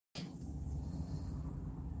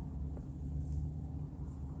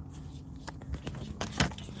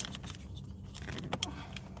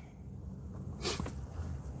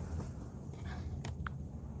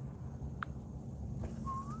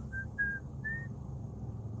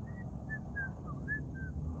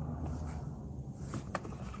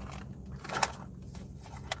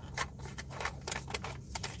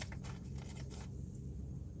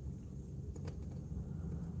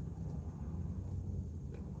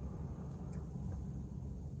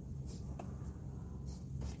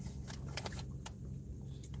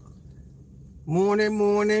Morning,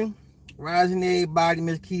 morning. Rising everybody,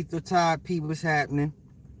 Miss Keith, Todd P, what's happening?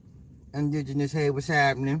 Indigenous, hey, what's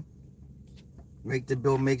happening? Make the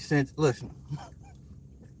bill make sense. Listen,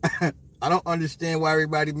 I don't understand why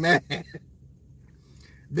everybody mad.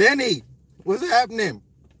 Benny, what's happening?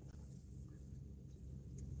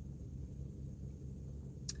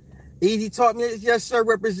 Easy Talk Me, yes sir,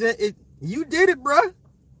 represent it. You did it, bruh.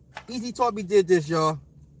 Easy Talk Me did this, y'all.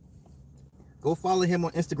 Go follow him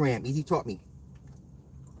on Instagram, Easy Talk Me.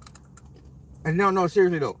 And no,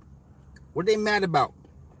 seriously though. What they mad about?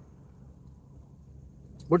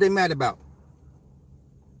 What they mad about?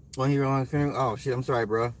 On here on film? Oh shit, I'm sorry,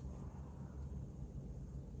 bro.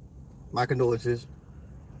 My condolences.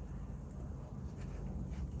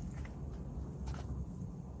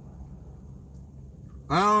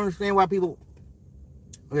 I don't understand why people.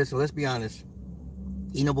 Okay, so let's be honest.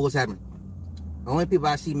 You know what's happening. The only people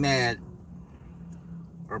I see mad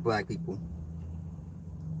are black people.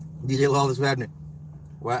 DJ Lawless, what's happening?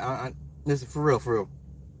 Well, this is for real.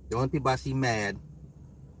 The only people I see mad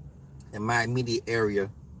in my immediate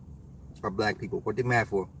area are black people. What they mad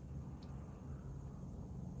for?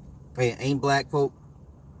 Hey, ain't black folk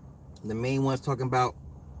the main ones talking about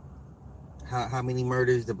how many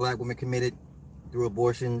murders the black women committed through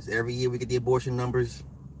abortions? Every year we get the abortion numbers,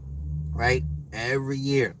 right? Every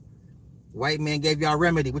year. White man gave y'all a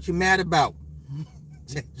remedy. What you mad about?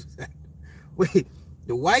 Wait,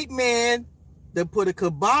 the white man that put a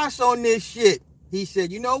kibosh on this shit, he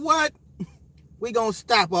said, you know what? We gonna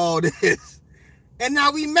stop all this. And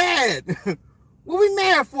now we mad. What we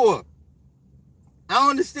mad for? I don't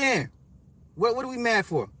understand. What are we mad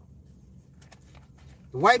for?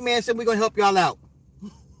 The white man said we're gonna help y'all out.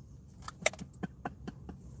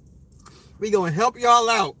 We gonna help y'all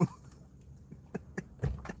out.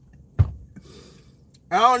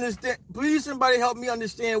 I don't understand. Please, somebody help me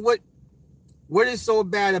understand what is so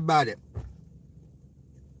bad about it.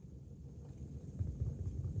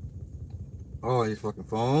 Oh, his fucking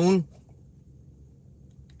phone.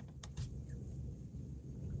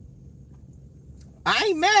 I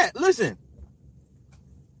ain't mad. Listen,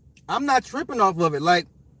 I'm not tripping off of it. Like,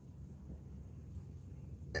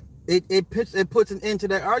 it puts an end to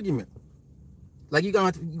that argument. Like, you're gonna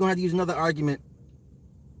have to use another argument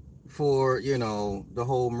for, you know, the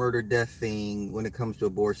whole murder death thing when it comes to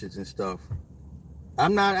abortions and stuff. I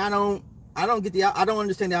don't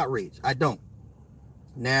understand the outrage. I don't.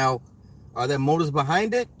 Now, are there motives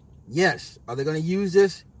behind it? Yes. Are they going to use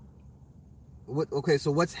this? Okay, so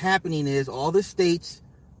what's happening is all the states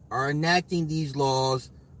are enacting these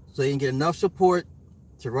laws so they can get enough support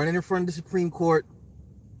to run it in front of the Supreme Court,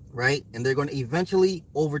 right? And they're going to eventually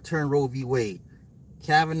overturn Roe v. Wade.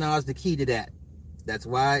 Kavanaugh's the key to that. That's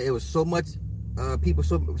why it was so much people.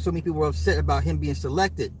 So many people were upset about him being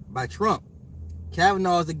selected by Trump.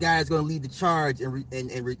 Kavanaugh is the guy that's going to lead the charge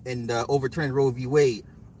and overturn Roe v. Wade.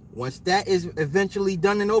 Once that is eventually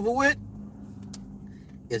done and over with,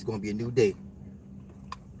 it's going to be a new day.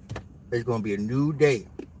 It's going to be a new day.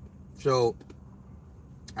 So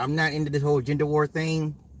I'm not into this whole gender war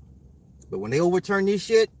thing, but when they overturn this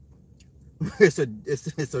shit, it's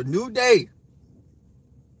a new day.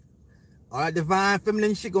 All that divine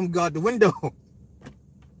feminine shit gonna go out the window.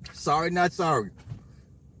 Sorry, not sorry.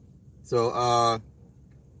 So I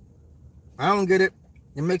don't get it.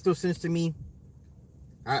 It makes no sense to me.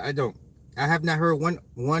 I don't. I have not heard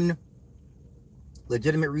one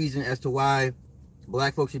legitimate reason as to why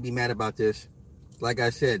black folks should be mad about this. Like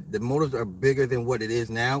I said, the motives are bigger than what it is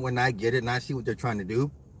now. When I get it and I see what they're trying to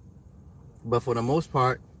do, but for the most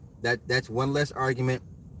part, that's one less argument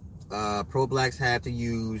pro-blacks have to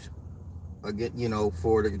use again, you know,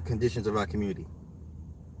 for the conditions of our community.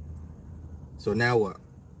 So now what?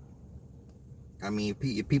 I mean,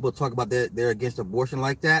 if people talk about they're against abortion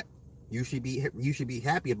like that, you should be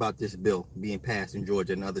happy about this bill being passed in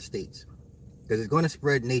Georgia and other states, because it's going to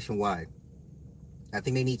spread nationwide. I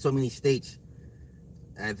think they need so many states.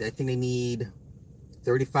 I think they need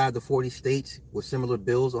 35 to 40 states with similar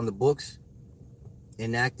bills on the books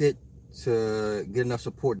enacted to get enough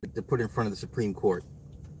support to put in front of the Supreme Court.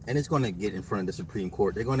 And it's going to get in front of the Supreme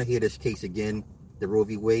Court. They're going to hear this case again, the Roe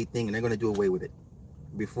v. Wade thing, and they're going to do away with it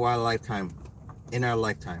before our lifetime, in our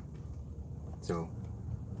lifetime. So,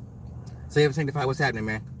 Save Sanctify, what's happening,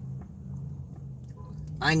 man?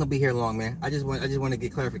 I ain't gonna be here long, man. I just want to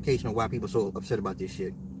get clarification on why people are so upset about this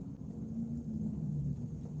shit.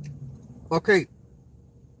 Okay,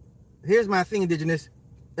 here's my thing, Indigenous.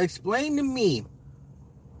 Explain to me,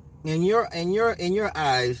 in your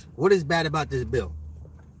eyes, what is bad about this bill?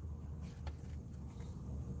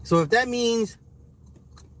 So if that means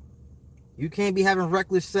you can't be having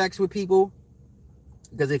reckless sex with people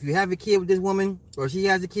Because if you have a kid with this woman, or she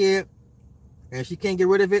has a kid, and she can't get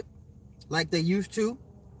rid of it like they used to,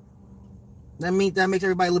 that makes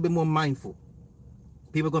everybody a little bit more mindful.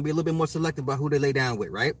 People are going to be a little bit more selective about who they lay down with,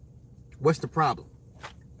 right? What's the problem?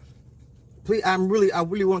 Please, I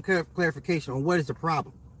really want clarification on what is the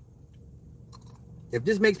problem. If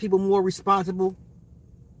this makes people more responsible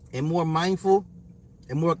and more mindful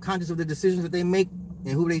and more conscious of the decisions that they make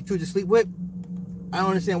and who they choose to sleep with, I don't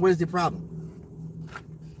understand what is the problem.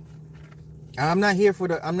 I'm not here for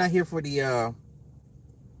the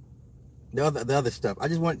other stuff. I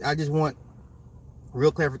just want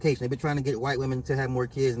real clarification. They've been trying to get white women to have more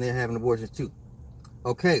kids and they're having abortions too.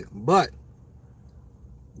 Okay, but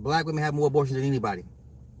black women have more abortions than anybody.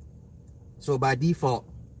 So by default,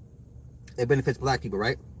 it benefits black people,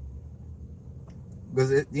 right?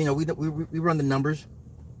 Because we run the numbers.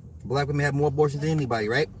 Black women have more abortions than anybody,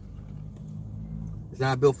 right? It's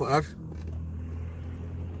not built for us.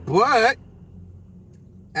 But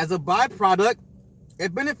as a byproduct,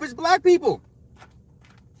 it benefits black people.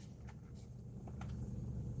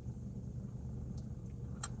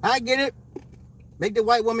 I get it. Make the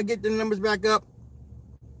white woman get the numbers back up.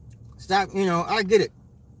 Stop, I get it.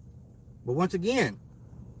 But once again,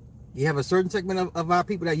 you have a certain segment of our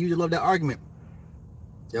people that usually love that argument.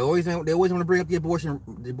 They always want to bring up the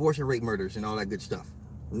abortion rate murders and all that good stuff.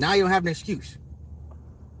 Now you don't have an excuse.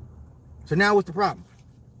 So now what's the problem?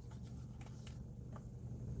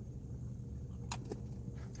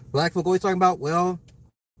 Black folk always talking about, well,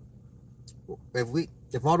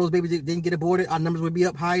 if all those babies didn't get aborted, our numbers would be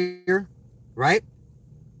up higher, right?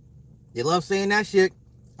 You love saying that shit.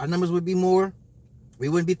 Our numbers would be more. We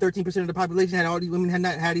wouldn't be 13% of the population had all these women had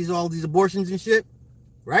not had all these abortions and shit,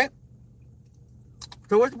 right?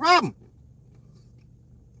 So what's the problem?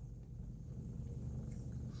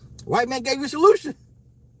 White man gave you a solution,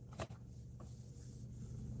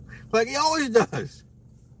 like he always does.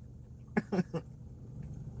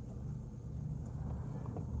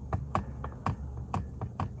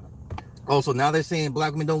 Also, now they're saying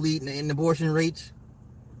black women don't lead in abortion rates.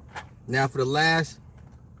 Now, for the last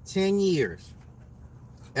 10 years,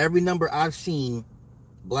 every number I've seen,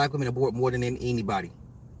 black women abort more than anybody.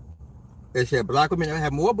 They said black women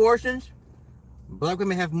have more abortions. Black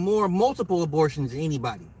women have more multiple abortions than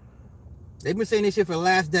anybody. They've been saying this shit for the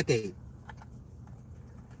last decade.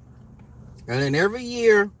 And then every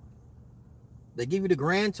year, they give you the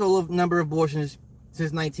grand total of number of abortions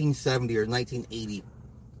since 1970 or 1980.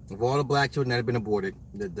 Of all the black children that have been aborted,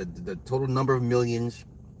 the total number of millions,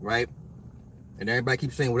 right? And everybody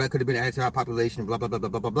keeps saying, well, that could have been added to our population, blah, blah, blah, blah,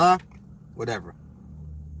 blah, blah, blah, whatever.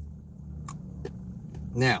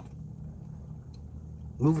 Now,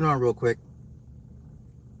 moving on real quick.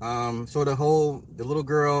 So the little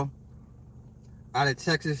girl out of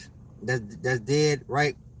Texas that's dead,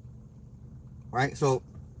 right? Right? So,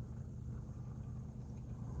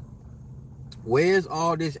 where's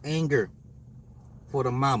all this anger for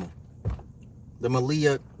the mama, the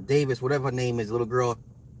Malia Davis, whatever her name is, little girl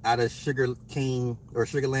out of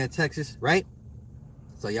Sugarland, Texas, right?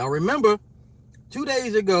 So y'all remember 2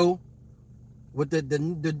 days ago with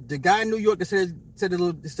the guy in New York that set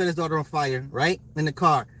his daughter on fire, right, in the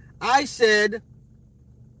car. I said,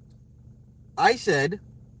 are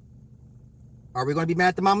we going to be mad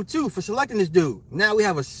at the mama too for selecting this dude? Now we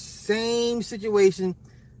have a same situation,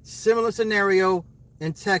 similar scenario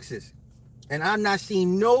in Texas. And I'm not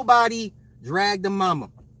seeing nobody drag the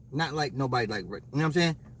mama. Not like nobody, like, you know what I'm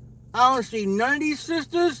saying? I don't see none of these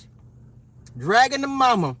sisters dragging the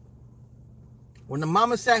mama. When the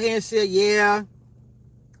mama sat here and said, yeah,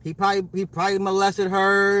 he probably molested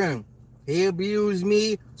her and he abused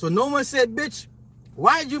me. So no one said, bitch,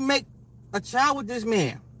 why did you make a child with this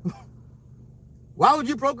man? Why would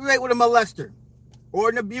you procreate with a molester or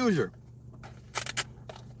an abuser?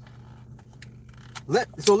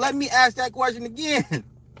 Let me ask that question again.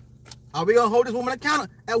 Are we going to hold this woman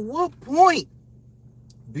accountable? At what point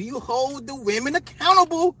do you hold the women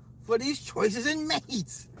accountable for these choices and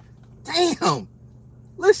mates? Damn.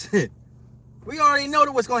 Listen, we already know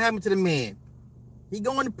what's going to happen to the man. He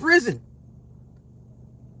going to prison.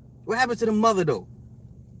 What happens to the mother, though,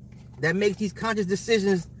 that makes these conscious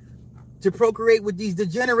decisions to procreate with these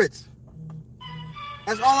degenerates?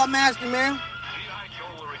 That's all I'm asking, man.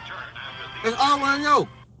 That's all I want to know.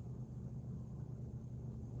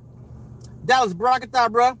 Dallas Brockett,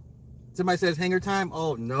 bro. Somebody says hanger time.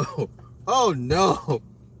 Oh, no. Oh, no.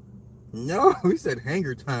 No, he said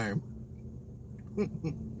hanger time.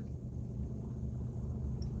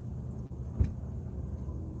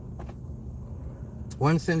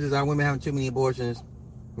 One sentence is our women having too many abortions.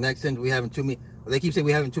 Next sentence, we having too many. They keep saying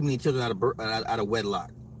we're having too many children out of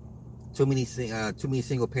wedlock. Too many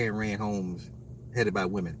single parent ran homes headed by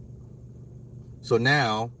women. So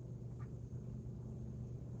now,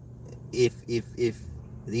 if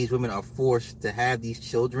these women are forced to have these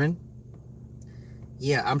children,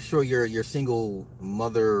 yeah, I'm sure your single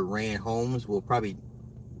mother ran homes will probably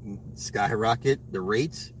skyrocket the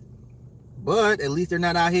rates. But at least they're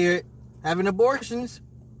not out here having abortions.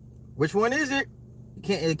 Which one is it?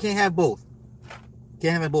 It can't have both.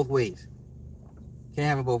 Can't have it both ways. Can't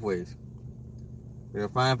have it both ways. The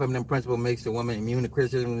fine feminine principle makes the woman immune to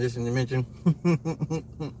criticism, this and dimension.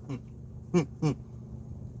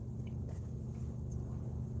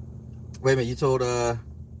 Wait a minute, you told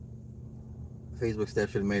Facebook Steph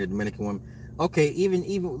should have made a Dominican woman. Okay,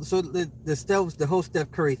 even so the whole Steph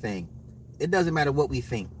Curry thing, it doesn't matter what we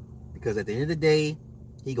think, because at the end of the day,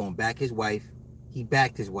 he gonna back his wife. He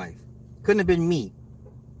backed his wife. Couldn't have been me,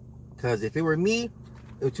 because if it were me,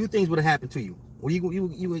 two things would have happened to you. Well, she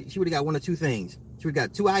would have got one of two things. She would have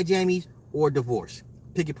got 2 eye jammies or divorce.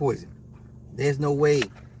 Pick your poison. There's no way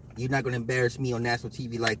you're not gonna embarrass me on national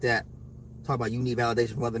TV like that. Talk about you need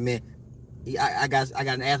validation from other men. I got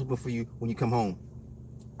an ass whooping for you when you come home.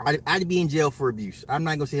 I'd be in jail for abuse. I'm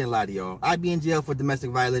not gonna sit here and lie to y'all. I'd be in jail for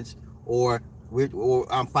domestic violence or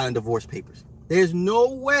I'm filing divorce papers. There's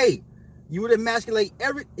no way you would emasculate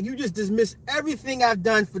you just dismiss everything I've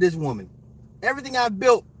done for this woman. Everything I've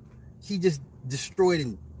built, she just destroyed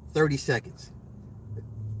in 30 seconds.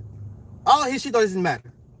 All his shit doesn't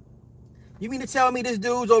matter. You mean to tell me this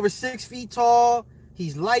dude's over 6 feet tall?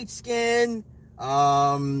 He's light skinned.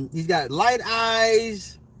 He's got light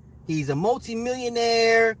eyes. He's a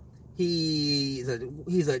multi-millionaire. He's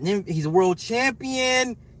a world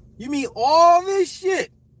champion. You mean all this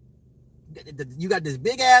shit? You got this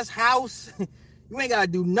big ass house. You ain't gotta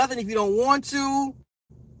do nothing if you don't want to,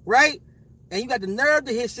 right? And you got the nerve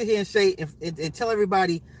to sit here and say and tell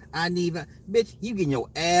everybody I need, bitch. You getting your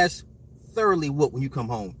ass thoroughly whooped when you come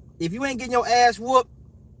home. If you ain't getting your ass whooped,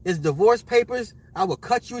 it's divorce papers. I will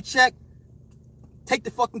cut you a check. Take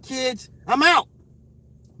the fucking kids. I'm out.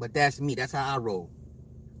 But that's me. That's how I roll.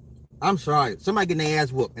 I'm sorry. Somebody getting their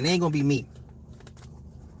ass whooped, and it ain't gonna be me.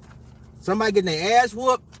 Somebody getting their ass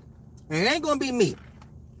whooped, and it ain't gonna be me.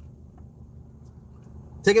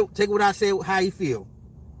 Take what I say, how you feel.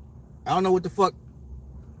 I don't know what the fuck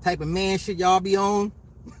type of man shit y'all be on,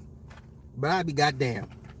 but I'd be goddamn.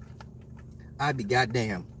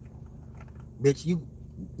 Bitch, you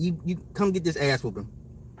come get this ass whooping.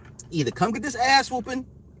 Either come get this ass whooping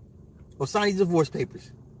or sign these divorce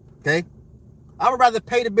papers. Okay? I would rather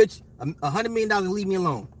pay the bitch $100 million and leave me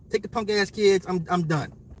alone. Take the punk ass kids. I'm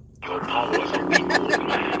done.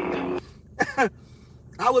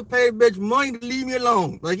 I would pay a bitch money to leave me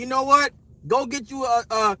alone. Like, you know what? Go get you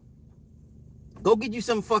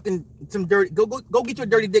some dirty. Go get you a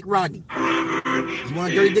dirty Dick Rodney. You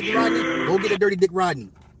want a dirty Dick Rodney? Go get a dirty Dick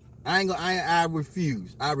Rodney. I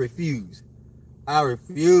refuse.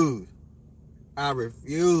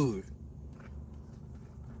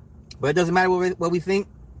 But it doesn't matter what we think.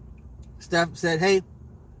 Steph said, hey,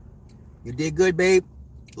 you did good, babe.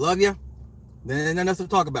 Love you. Then nothing else to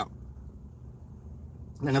talk about.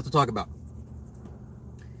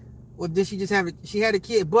 Well, did she just have it? She had a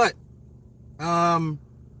kid, but, some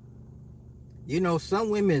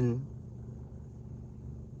women,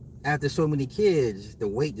 after so many kids, the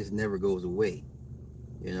weight just never goes away.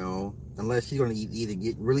 Unless she's going to either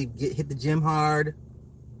hit the gym hard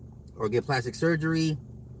or get plastic surgery.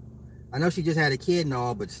 I know she just had a kid and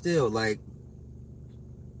all, but still, like,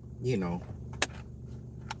 Then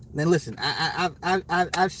listen,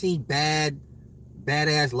 I've seen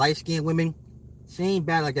badass light-skinned women. She ain't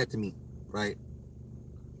bad like that to me, right?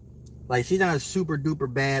 Like, she's not a super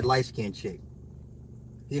duper bad light-skinned chick.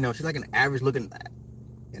 She's like an average looking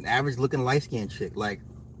light-skinned chick. Like,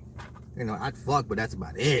 I'd fuck, but that's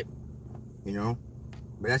about it. But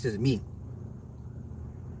that's just me.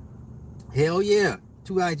 Hell yeah.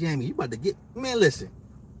 2 eye jammy. You about to get, man, listen.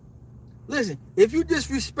 If you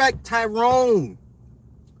disrespect Tyrone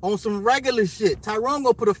on some regular shit, Tyrone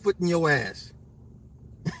gonna put a foot in your ass.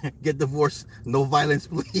 Get divorced. No violence,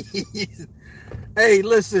 please. Hey,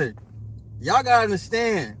 listen. Y'all gotta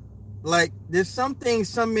understand. Like, there's some things,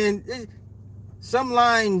 some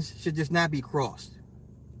lines should just not be crossed.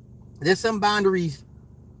 There's some boundaries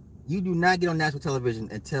you do not get on national television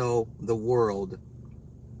and tell the world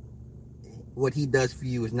what he does for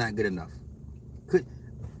you is not good enough.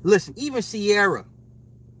 Listen, even Sierra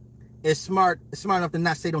is smart enough to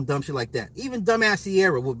not say no dumb shit like that. Even dumbass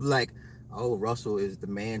Sierra would be like, oh, Russell is the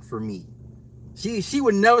man for me. She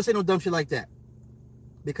would never say no dumb shit like that.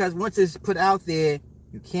 Because once it's put out there,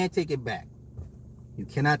 you can't take it back. You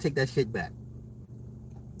cannot take that shit back.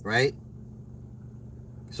 Right?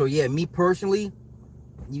 So yeah, me personally,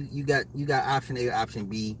 you got option A or option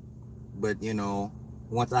B. But you know,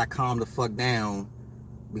 once I calm the fuck down,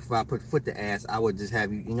 before I put foot to ass, I would just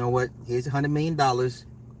have you, you know what? Here's $100 million.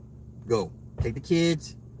 Go. Take the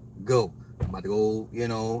kids. Go. I'm about to go, you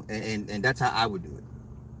know, and that's how I would do it.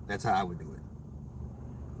 That's how I would do it.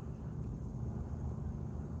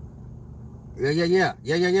 Yeah.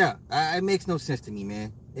 It makes no sense to me,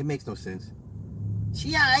 man. It makes no sense.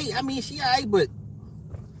 She alright, but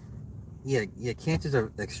yeah, cancers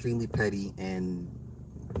are extremely petty, and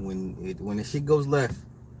when the shit goes left,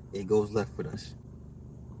 it goes left with us.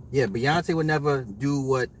 Yeah, Beyonce would never do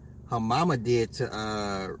what her mama did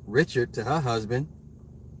to Richard, to her husband,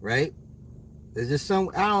 right? There's just some,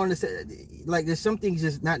 I don't understand, like there's some things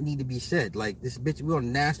just not need to be said. Like this bitch, we're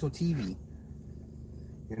on national TV,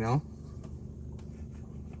 you know?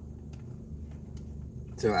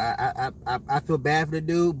 So I feel bad for the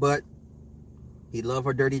dude, but he love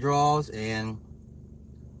her dirty draws, and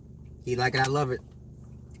he like it, I love it.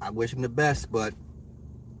 I wish him the best, but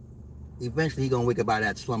eventually he gonna wake up out of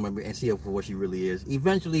that slumber and see her for what she really is.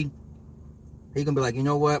 Eventually, he gonna be like, you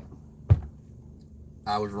know what?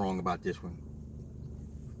 I was wrong about this one.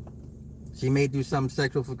 She may do something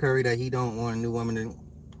sexual for Curry that he don't want a new woman to.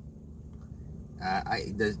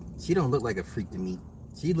 She don't look like a freak to me.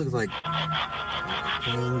 She looks like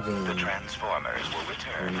plain Jane. The Transformers will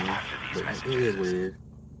return after these messages. It is what it is.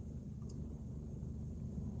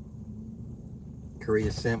 Curry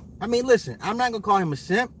a simp. I mean, listen, I'm not gonna call him a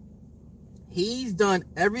simp. He's done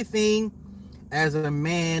everything as a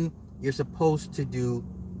man you're supposed to do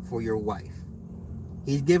for your wife.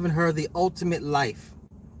 He's given her the ultimate life,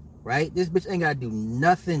 right? This bitch ain't gotta do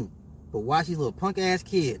nothing but watch these little punk ass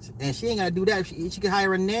kids, and she ain't gotta do that. She can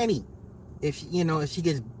hire a nanny if she, if she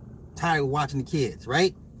gets tired of watching the kids,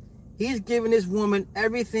 right? He's given this woman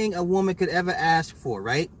everything a woman could ever ask for,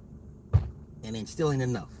 right? And then still ain't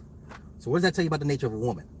enough. So what does that tell you about the nature of a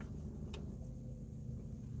woman?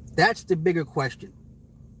 That's the bigger question.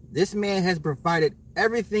 This man has provided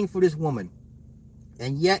everything for this woman,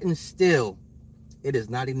 and yet and still, it is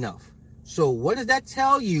not enough. So what does that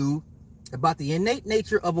tell you about the innate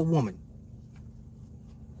nature of a woman?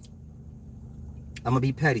 I'm gonna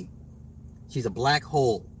be petty. She's a black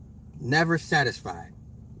hole, never satisfied.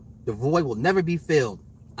 The void will never be filled.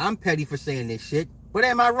 I'm petty for saying this shit, but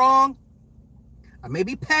am I wrong? I may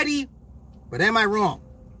be petty, but am I wrong?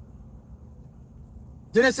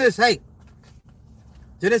 Genesis, hey.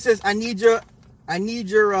 Genesis, I need your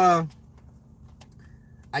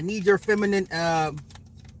feminine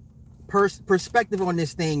perspective on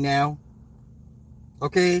this thing now.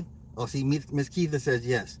 Okay? Oh, see, Miss Keitha says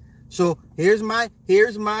yes. So here's my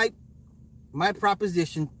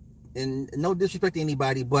proposition, and no disrespect to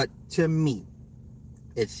anybody, but to me,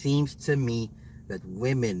 it seems to me that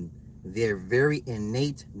women, their very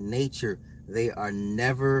innate nature, they are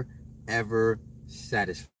never, ever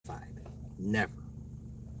satisfied. Never.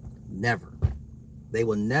 They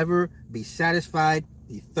will never be satisfied.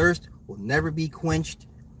 The thirst will never be quenched.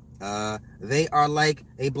 They are like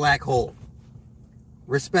a black hole.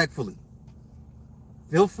 Respectfully.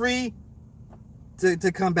 Feel free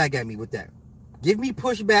to come back at me with that. Give me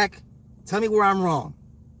pushback. Tell me where I'm wrong.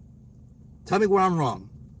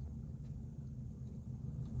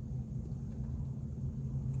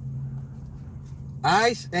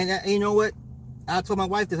 And you know what? I told my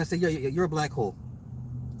wife this. I said, you're a black hole.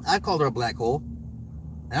 I called her a black hole.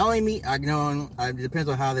 And I only mean, it depends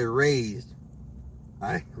on how they're raised.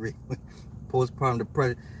 I agree. Postpartum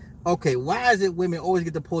depression. Okay, why is it women always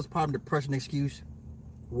get the postpartum depression excuse?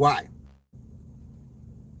 Why?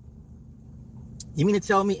 You mean to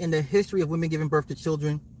tell me in the history of women giving birth to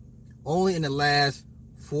children, only in the last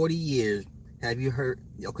 40 years have you heard,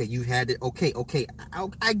 okay, you've had it, okay,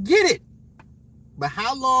 I get it. But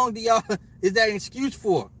how long do y'all, is that an excuse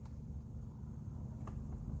for?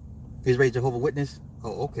 Is raised Jehovah's Witness?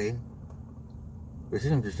 Oh, okay. This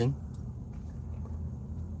is interesting.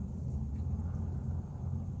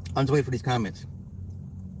 I'm just waiting for these comments.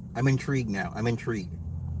 I'm intrigued now.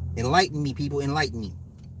 Enlighten me, people. Enlighten me.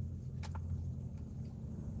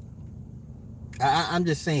 I'm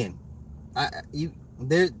just saying.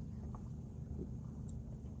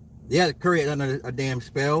 Curry under a damn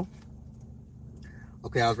spell.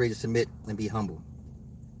 Okay, I was ready to submit and be humble.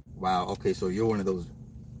 Wow. Okay, so you're one of those.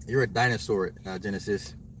 You're a dinosaur,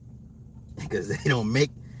 Genesis, because they don't make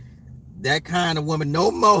that kind of woman no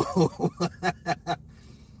more.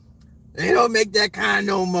 They don't make that kind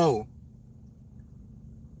no more.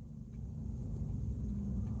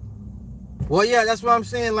 Well, yeah, that's what I'm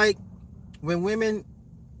saying. Like, when women,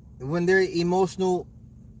 when they're emotional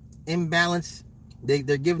imbalance,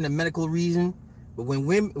 they're given a medical reason. But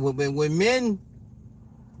when men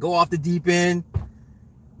go off the deep end,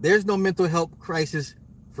 there's no mental health crisis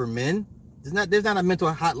for men. There's not a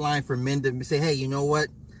mental hotline for men to say, hey, you know what?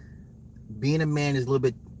 Being a man is a little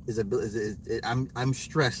bit I'm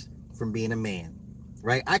stressed from being a man,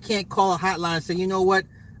 right? I can't call a hotline and say, you know what?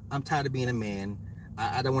 I'm tired of being a man.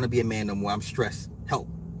 I don't want to be a man no more. I'm stressed. Help.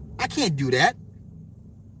 I can't do that.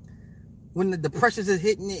 When the pressures is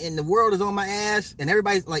hitting and the world is on my ass and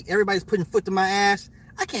everybody's putting foot to my ass,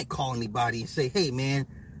 I can't call anybody and say, hey man,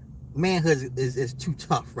 manhood is too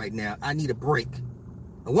tough right now. I need a break.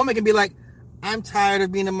 A woman can be like, I'm tired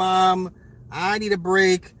of being a mom. I need a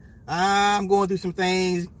break. I'm going through some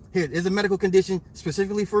things. Here, there's a medical condition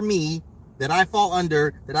specifically for me that I fall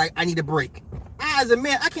under that I need a break. As a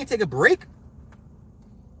man, I can't take a break.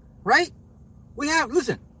 Right? We have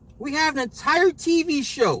an entire TV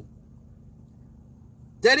show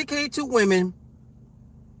dedicated to women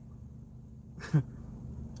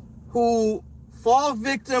who fall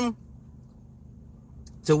victim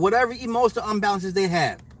to whatever emotional imbalances they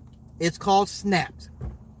have. It's called Snapped.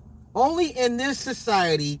 Only in this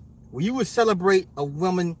society will you would celebrate a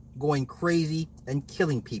woman going crazy and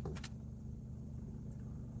killing people.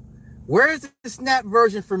 Where is the Snap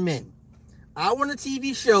version for men? I want a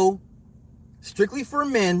TV show strictly for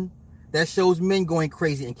men that shows men going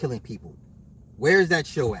crazy and killing people. Where's that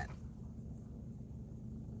show at?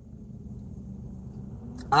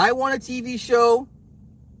 I want a TV show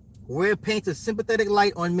where it paints a sympathetic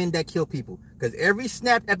light on men that kill people. Because every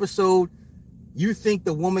Snapped episode, you think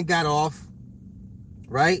the woman got off,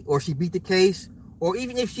 right? Or she beat the case. Or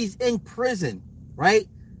even if she's in prison, right?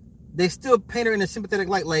 They still paint her in a sympathetic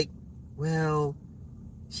light like, well,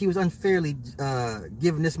 she was unfairly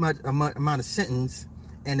given this much amount of sentence.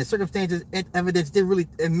 And the circumstances and evidence didn't really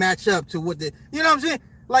match up to what you know what I'm saying?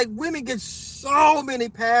 Like, women get so many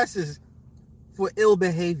passes for ill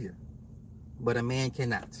behavior. But a man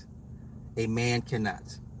cannot. A man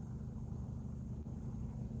cannot.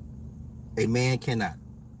 A man cannot.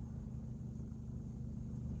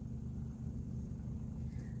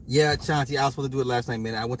 Yeah, Chauncey, I was supposed to do it last night,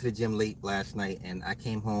 man. I went to the gym late last night, and I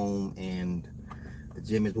came home, and the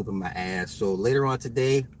gym is whooping my ass. So later on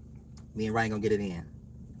today, me and Ryan gonna get it in.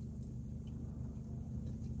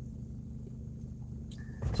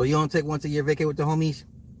 So you don't take once a year vacay with the homies?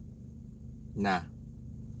 Nah.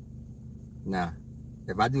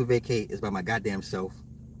 If I do vacay, it's by my goddamn self.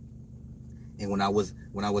 And when I was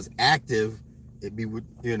active, it'd be with,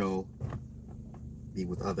 be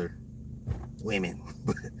with other women.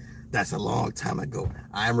 But that's a long time ago.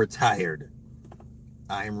 I'm retired.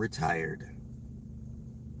 Remember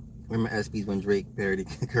SB's when Drake parodied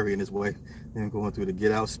Curry and his wife and going through the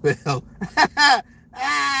get out spell?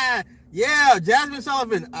 Yeah, Jasmine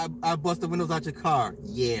Sullivan, I bust the windows out your car.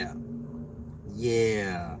 Yeah.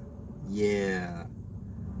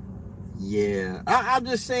 I'm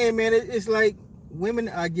just saying, man, it's like women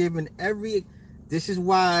are given this is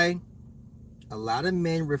why a lot of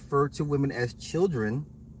men refer to women as children,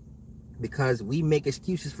 because we make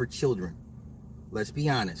excuses for children. Let's be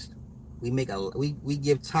honest. We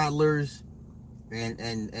give toddlers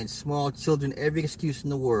and small children every excuse in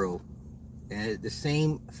the world. And the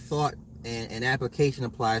same thought and application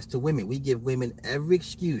applies to women. We give women every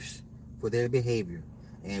excuse for their behavior.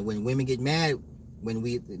 And when women get mad, when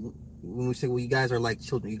we say, well, you guys are like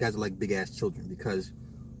children, you guys are like big ass children, because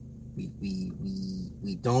we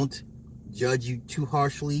don't judge you too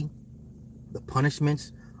harshly. The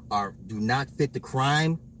punishments do not fit the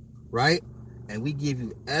crime, right? And we give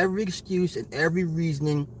you every excuse and every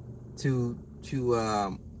reasoning to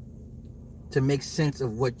make sense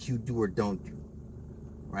of what you do or don't do,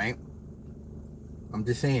 right? I'm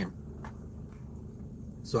just saying.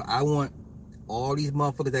 So I want all these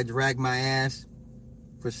motherfuckers that drag my ass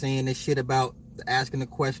for saying this shit about asking the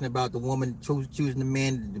question about the woman choosing the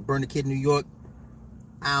man to burn the kid in New York.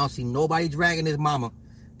 I don't see nobody dragging his mama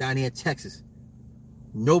down here in Texas.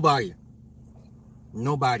 Nobody.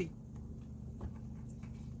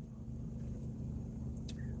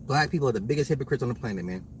 Black people are the biggest hypocrites on the planet,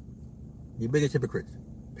 man. The biggest hypocrites.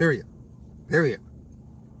 Period.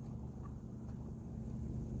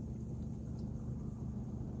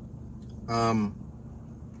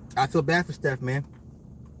 I feel bad for Steph, man.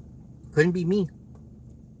 Couldn't be me.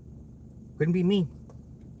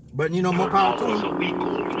 But more power to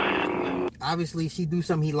him. Obviously, she do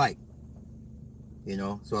something he like.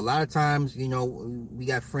 So a lot of times, we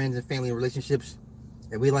got friends and family and relationships,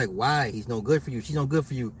 and we like, why? He's no good for you. She's no good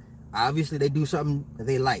for you. Obviously, they do something that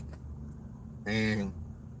they like. And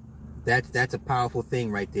that's a powerful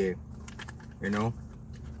thing right there. You know,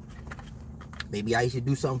 maybe I should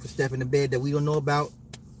do something for Steph in the bed that we don't know about.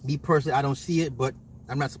 Me personally, I don't see it, but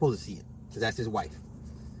I'm not supposed to see it because that's his wife.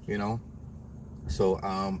 You know, so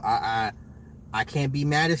I can't be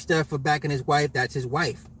mad at Steph for backing his wife. That's his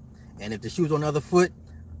wife. And if the shoe was on the other foot,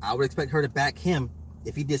 I would expect her to back him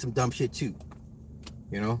if he did some dumb shit too.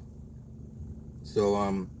 You know?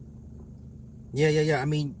 So, yeah. I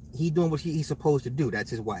mean, he doing what he's supposed to do. That's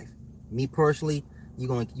his wife. Me personally, you're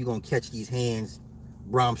gonna catch these hands,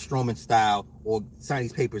 Braun Strowman style, or sign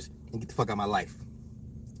these papers and get the fuck out of my life.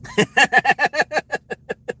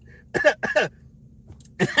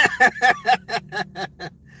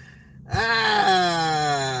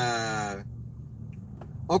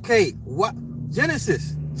 Okay, what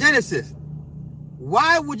Genesis?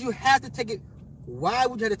 Why would you have to take it? Why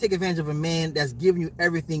would you have to take advantage of a man that's giving you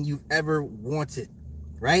everything you've ever wanted?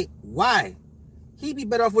 Right? Why? He'd be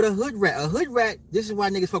better off with a hood rat. A hood rat, this is why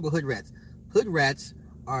niggas fuck with hood rats. Hood rats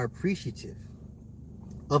are appreciative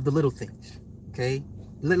of the little things. Okay?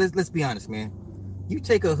 Let's be honest, man. You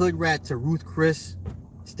take a hood rat to Ruth Chris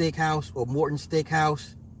Steakhouse or Morton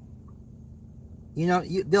Steakhouse, you know,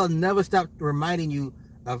 they'll never stop reminding you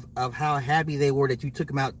of how happy they were that you took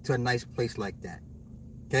them out to a nice place like that.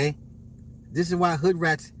 Okay? This is why hood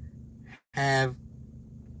rats have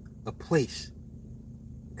a place,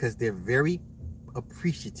 because they're very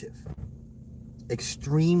appreciative,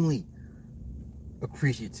 extremely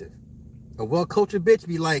appreciative. A well-cultured bitch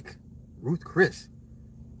be like, Ruth Chris,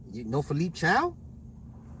 you know Philippe Chow?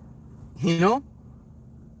 You know?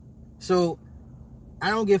 So I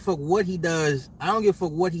don't give a fuck what he does. I don't give a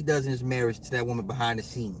fuck what he does in his marriage to that woman behind the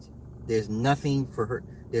scenes. There's nothing for her.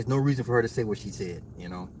 There's no reason for her to say what she said, you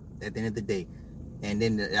know, at the end of the day. And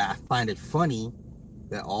then I find it funny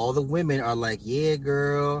that all the women are like, yeah,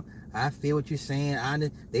 girl, I feel what you're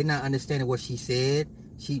saying. They're not understanding what she said.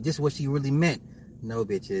 This is what she really meant. No,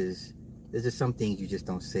 bitches. There's just some things you just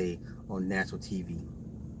don't say on national TV.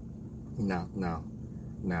 No.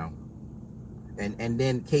 And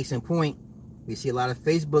then, case in point, we see a lot of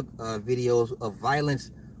Facebook videos of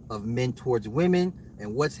violence of men towards women.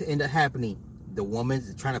 And what's ended up happening? The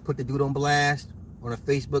woman's trying to put the dude on blast on a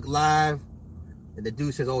Facebook Live. And the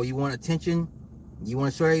dude says, oh, you want attention? You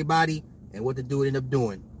want to show everybody? And what the dude ended up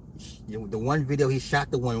doing? The one video, he shot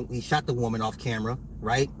the woman off camera,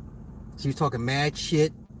 right? She was talking mad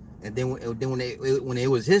shit. And then when it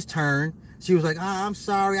was his turn, she was like, I'm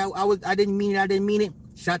sorry. I didn't mean it.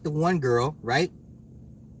 Shot the one girl, right?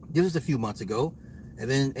 This was a few months ago. And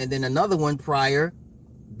then another one prior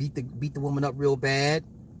beat the woman up real bad.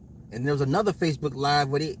 And there was another Facebook Live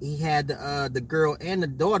where he had the girl and the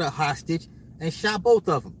daughter hostage and shot both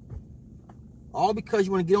of them. All because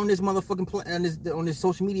you want to get on this motherfucking on this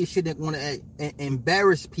social media shit and want to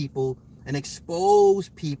embarrass people and expose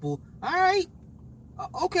people. All right,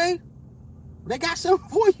 okay, they got something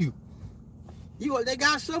for you. They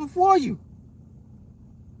got something for you.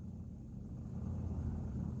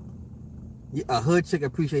 A hood chick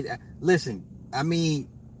appreciates that. Listen, I mean,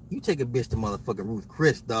 you take a bitch to motherfucking Ruth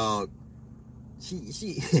Chris, dog.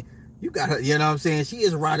 She, you got her. You know what I'm saying? She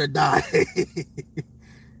is ride or die.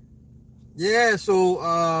 Yeah.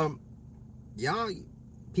 So, y'all,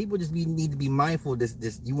 people just need to be mindful.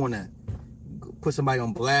 This you want to put somebody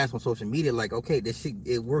on blast on social media? Like, okay, this shit,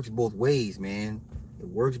 it works both ways, man. It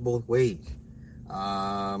works both ways.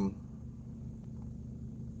 Wow.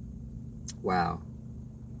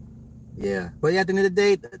 Yeah, but at the end of the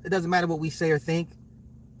day, it doesn't matter what we say or think.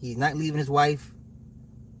 He's not leaving his wife.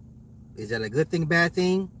 Is that a good thing, bad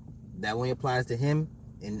thing? That only applies to him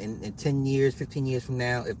in 10 years, 15 years from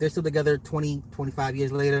now. If they're still together 20, 25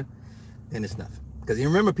 years later, then it's nothing. Because you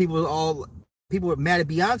remember, people were mad at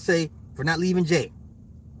Beyonce for not leaving Jay,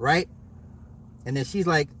 right? And then she's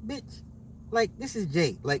like, bitch, like, this is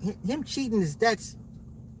Jay. Like, him cheating listen,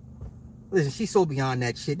 she's so beyond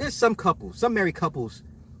that shit. There's some married couples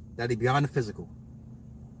that are beyond the physical,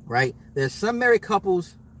 right? There's some married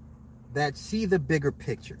couples that see the bigger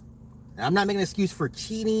picture. And I'm not making an excuse for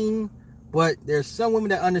cheating, but there's some women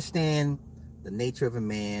that understand the nature of a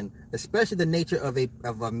man, especially the nature of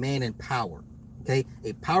a man in power. Okay,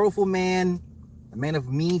 a powerful man, a man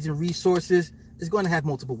of means and resources, is going to have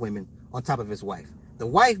multiple women on top of his wife. The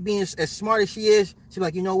wife, being as smart as she is, she's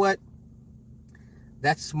like, you know what?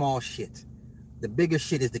 That's small shit. The bigger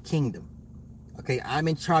shit is the kingdom. Okay, I'm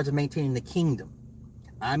in charge of maintaining the kingdom.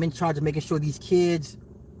 I'm in charge of making sure these kids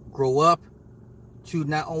grow up to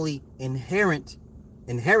not only inherit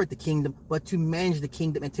the kingdom, but to manage the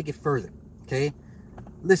kingdom and take it further. Okay,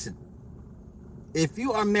 listen. If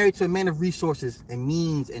you are married to a man of resources and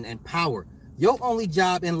means and power, Your only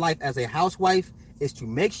job in life as a housewife is to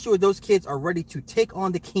make sure those kids are ready to take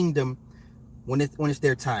on the kingdom when it's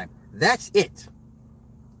their time. That's it.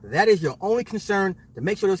 That is your only concern, to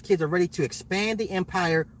make sure those kids are ready to expand the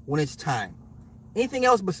empire when it's time. Anything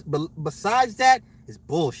else besides that is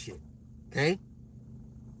bullshit. Okay?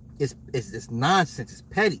 It's nonsense. It's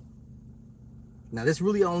petty. Now, this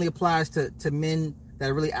really only applies to men that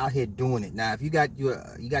are really out here doing it. Now, if you got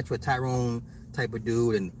your Tyrone type of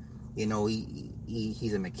dude, and you know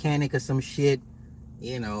he's a mechanic or some shit,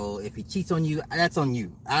 you know, if he cheats on you, that's on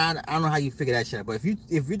you. I don't know how you figure that shit out. But if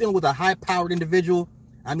you're dealing with a high powered individual,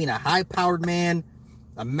 I mean a high powered man,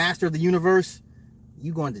 a master of the universe,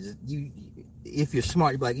 you going to if you're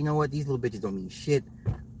smart, you're like, you know what, these little bitches don't mean shit.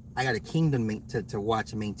 I got a kingdom to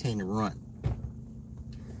watch and maintain and run.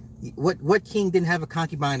 What king didn't have a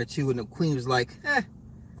concubine or two, and the queen was like,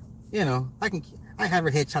 you know, I have her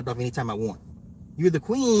head chopped off anytime I want. You're the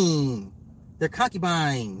queen. They're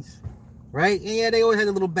concubines, right? And yeah, they always had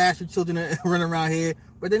the little bastard children running around here.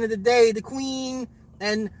 But at the end of the day, the queen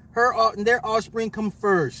and their offspring come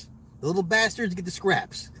first. The little bastards get the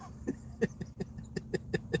scraps.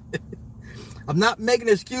 I'm not making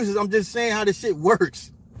excuses. I'm just saying how this shit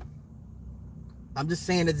works. I'm just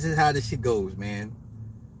saying that this is how this shit goes, man.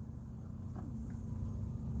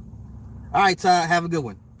 All right, Todd, have a good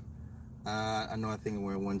one. I know I think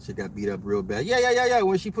when one chick got beat up real bad. Yeah.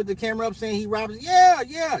 When she put the camera up saying he robbed. Yeah.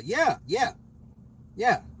 Yeah.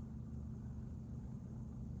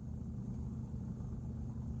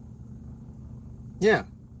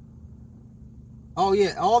 Oh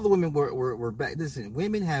yeah, all the women were back. Listen,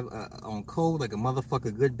 women have on code like a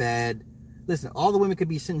motherfucker, good, bad. Listen, all the women could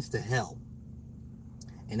be sentenced to hell.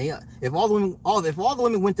 And if all the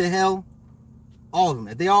women went to hell, all of them,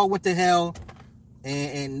 if they all went to hell,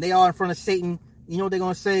 and they are in front of Satan, you know what they're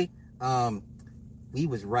gonna say? We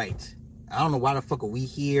was right. I don't know why the fuck are we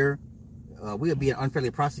here. We'll be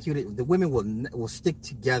unfairly prosecuted. The women will stick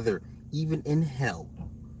together even in hell.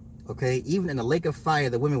 Okay, even in the lake of fire,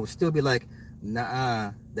 the women will still be like,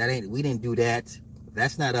 nah, we didn't do that.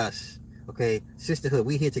 That's not us. Okay, sisterhood,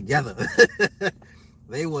 we here together.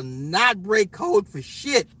 They will not break code for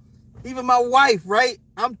shit. Even my wife, right?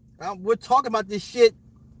 We're talking about this shit,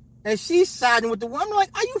 and she's siding with the woman. I'm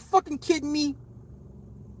like, are you fucking kidding me?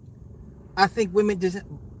 I think women just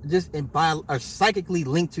are psychically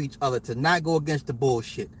linked to each other to not go against the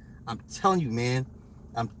bullshit. I'm telling you, man.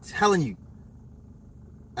 I'm telling you.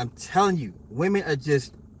 Women are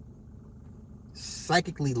just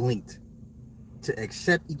psychically linked to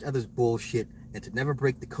accept each other's bullshit and to never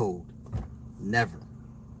break the code. Never.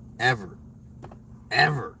 Ever.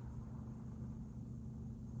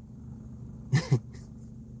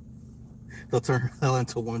 They'll turn hell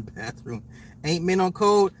into one bathroom. Ain't men on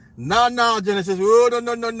code? No, Genesis. Oh,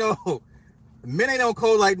 no. Men ain't on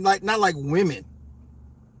code like not like women.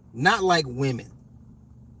 Not like women.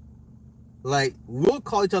 Like, we'll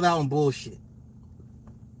call each other out on bullshit.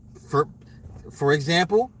 For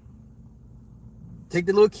example, take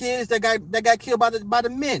the little kids that got killed by the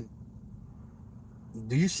men.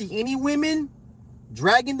 Do you see any women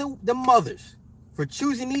dragging the mothers for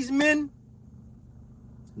choosing these men?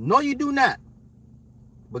 No, you do not.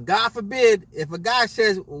 But God forbid, if a guy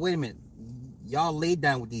says, well, wait a minute, y'all laid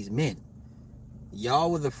down with these men. Y'all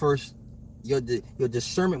were the first, your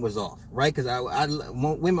discernment was off, right? Because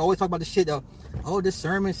women always talk about the shit of,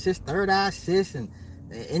 discernment, sis, third eye, sis, and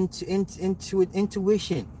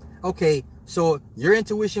intuition. Okay, so your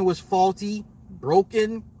intuition was faulty,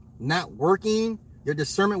 broken, not working. Your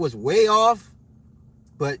discernment was way off,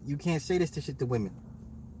 but you can't say this shit to women.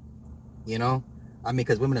 You know? I mean,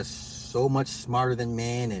 because women are so much smarter than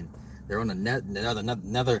men, and they're on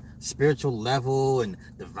another spiritual level, and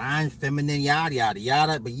divine feminine, yada, yada,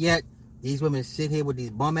 yada. But yet, these women sit here with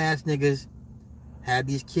these bum-ass niggas, have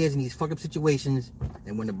these kids in these fuck-up situations,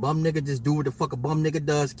 and when the bum nigga just do what the fuck a bum nigga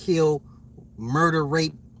does, kill, murder,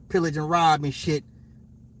 rape, pillage, and rob and shit,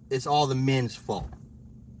 it's all the men's fault.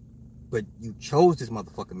 But you chose this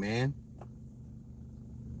motherfucker, man.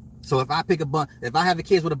 So if I have the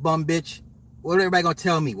kids with a bum bitch, what everybody gonna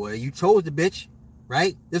tell me? Well, you chose the bitch,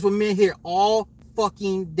 right? This is what men hear all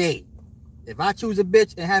fucking day. If I choose a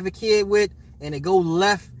bitch and have a kid with, and it go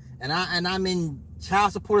left, and I'm in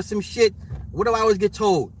child support or some shit, what do I always get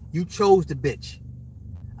told? You chose the bitch.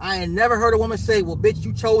 I ain't never heard a woman say, well, bitch,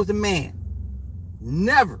 you chose the man.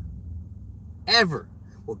 Never. Ever.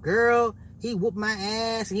 Well, girl, he whooped my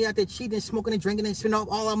ass, and he out there cheating, smoking, and drinking, and spending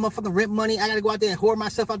all our motherfucking rent money. I gotta go out there and whore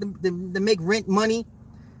myself out to make rent money.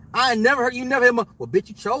 I never heard you never hear well, bitch,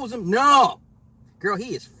 you chose him. No, girl,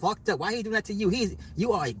 he is fucked up. Why he doing that to you?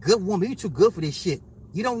 You are a good woman. You too good for this shit.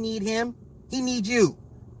 You don't need him. He needs you.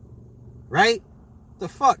 Right? The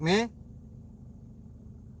fuck, man?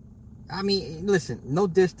 I mean, listen, no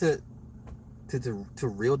diss to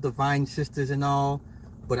real divine sisters and all,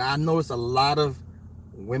 but I notice a lot of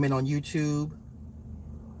women on YouTube.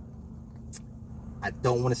 I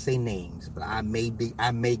don't want to say names, but I may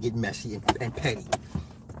get messy and petty.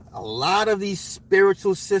 A lot of these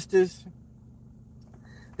spiritual sisters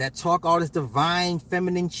that talk all this divine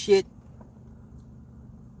feminine shit,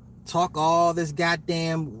 talk all this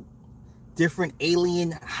goddamn different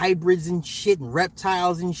alien hybrids and shit and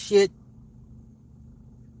reptiles and shit.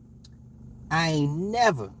 I ain't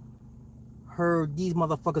never heard these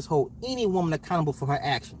motherfuckers hold any woman accountable for her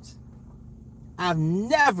actions. I've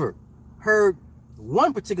never heard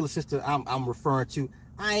one particular sister I'm referring to.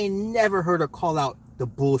 I ain't never heard her call out the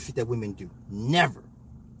bullshit that women do. Never.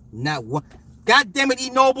 Not one. God damn it, E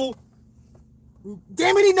Noble.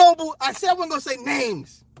 Damn it, E Noble. I said I wasn't gonna say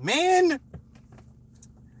names. Man.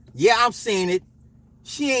 Yeah, I'm saying it.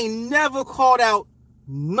 She ain't never called out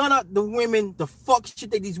none of the women, the fuck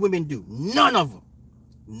shit that these women do. None of them.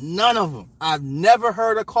 None of them. I've never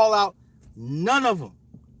heard her call out none of them.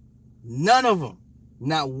 None of them.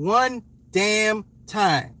 Not one damn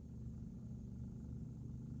time.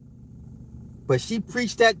 But she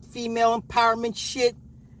preached that female empowerment shit,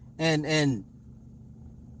 and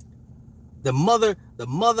the mother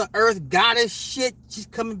earth goddess shit, she's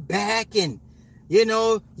coming back, and you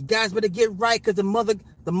know, you guys better get right because the mother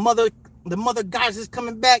goddess is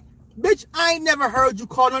coming back. Bitch, I ain't never heard you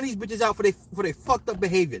call none of these bitches out for their fucked up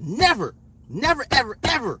behavior. Never. Never, ever,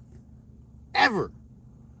 ever. Ever.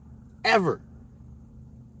 Ever.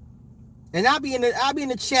 And I'll be in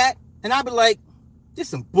the chat and I'll be like, this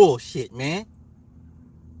some bullshit, man.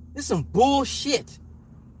 This some bullshit.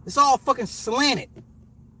 It's all fucking slanted.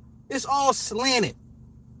 It's all slanted.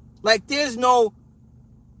 Like there's no,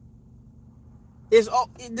 it's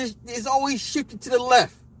always shifted to the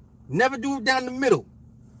left. Never do it down the middle.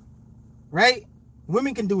 Right?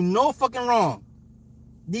 Women can do no fucking wrong.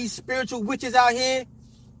 These spiritual witches out here,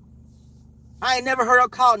 I ain't never heard her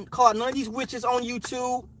call out none of these witches on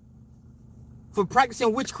YouTube for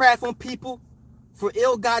practicing witchcraft on people for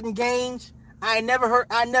ill-gotten gains. I never heard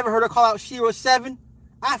her call out Shira 7.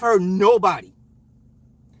 I've heard nobody.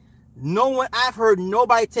 I've heard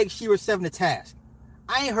nobody take Shira 7 to task.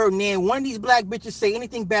 I ain't heard one of these black bitches say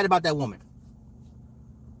anything bad about that woman.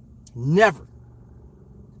 Never.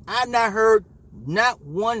 I've not heard not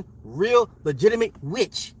one real legitimate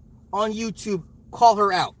witch on YouTube call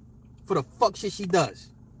her out for the fuck shit she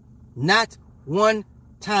does. Not one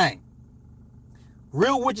time.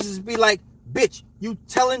 Real witches is be like, bitch, you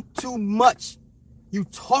telling too much. You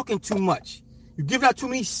talking too much. You giving out too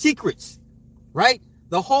many secrets. Right?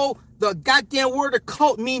 The goddamn word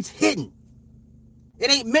occult means hidden. It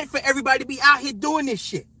ain't meant for everybody to be out here doing this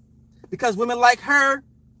shit. Because women like her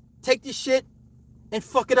take this shit and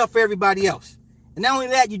fuck it up for everybody else. And not only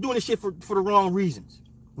that, you're doing this shit for the wrong reasons.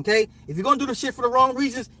 Okay? If you're going to do the shit for the wrong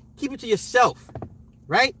reasons, keep it to yourself.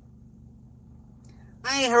 Right?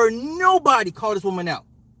 I ain't heard nobody call this woman out.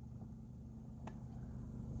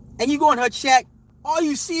 And you go in her chat, all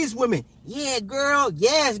you see is women. Yeah, girl.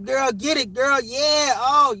 Yes, girl. Get it, girl. Yeah.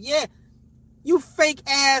 Oh, yeah. You fake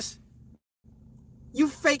ass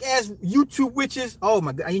YouTube witches. Oh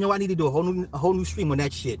my God. You know, I need to do a whole new stream on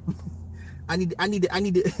that shit. I need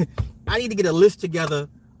to get a list together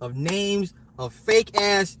of names of fake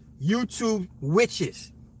ass YouTube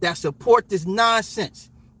witches that support this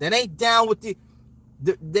nonsense. That ain't down with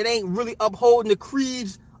that ain't really upholding the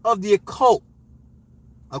creeds of the occult.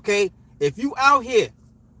 Okay? If you out here,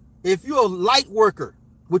 if you're a light worker,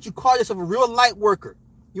 what you call yourself a real light worker,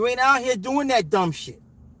 you ain't out here doing that dumb shit.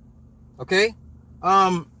 Okay?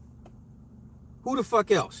 Who the fuck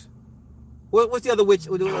else? What's the other witch?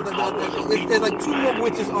 There's like 2 more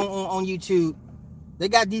witches on YouTube. They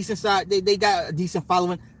got decent side. They got a decent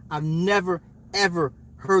following. I've never ever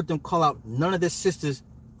heard them call out none of their sisters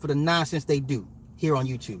for the nonsense they do here on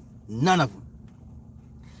YouTube. None of them.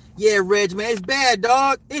 Yeah, Reg, man, it's bad,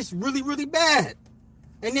 dog. It's really, really bad.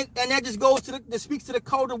 And that just goes to that speaks to the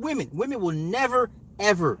code of women. Women will never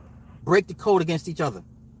ever break the code against each other.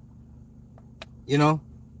 You know,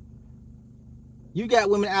 you got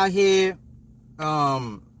women out here.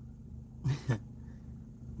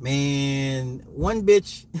 Man, one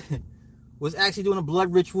bitch was actually doing a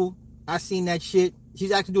blood ritual. I seen that shit.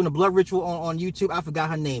 She's actually doing a blood ritual on YouTube. I forgot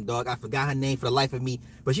her name, dog. I forgot her name for the life of me.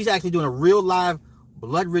 But she's actually doing a real live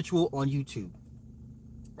blood ritual on YouTube.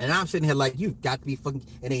 And I'm sitting here like, you got to be fucking,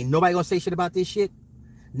 and ain't nobody gonna say shit about this shit.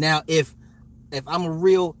 Now, if I'm a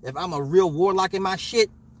real warlock in my shit,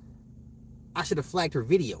 I should have flagged her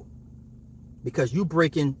video. because you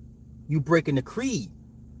breaking the creed,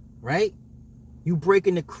 right? You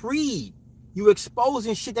breaking the creed. You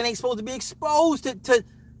exposing shit that ain't supposed to be exposed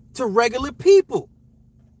to regular people.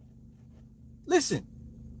 Listen,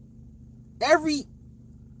 every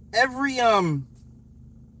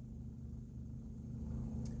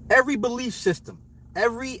belief system,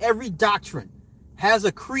 every doctrine has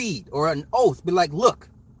a creed or an oath. Be like, look,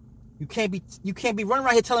 you can't be running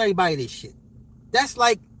around here telling everybody this shit. That's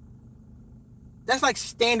like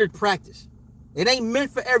standard practice. It ain't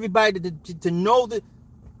meant for everybody to know that.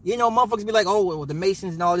 Motherfuckers be like, oh, well, the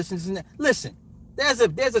Masons and all this and that. Listen, there's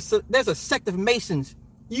a sect of Masons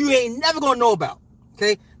you ain't never gonna know about.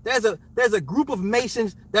 Okay, there's a group of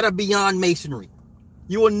Masons that are beyond Masonry.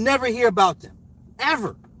 You will never hear about them,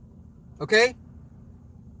 ever. Okay,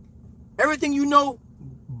 everything you know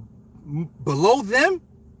below them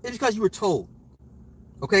is because you were told.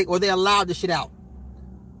 Okay, or they allowed the shit out.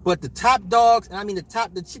 But the top dogs, and I mean the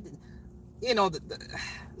shit,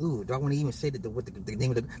 do I want to even say what the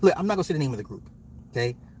name of the... Look, I'm not going to say the name of the group,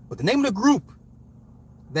 okay? But the name of the group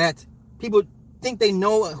that people think they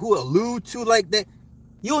know, who allude to like that,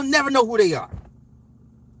 you'll never know who they are,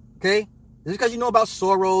 okay? Just because you know about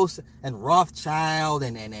Soros and Rothschild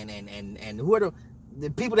and who are the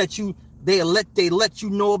people that they let you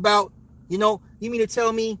know about, you mean to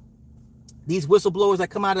tell me these whistleblowers that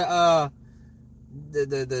come out of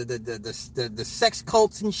the sex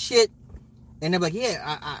cults and shit, and they're like,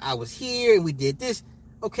 yeah, I was here and we did this.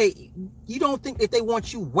 Okay, you don't think if they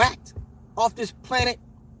want you whacked off this planet,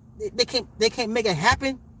 they can't make it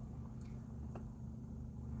happen?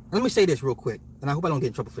 Let me say this real quick, and I hope I don't get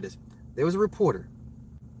in trouble for this. There was a reporter.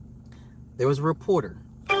 This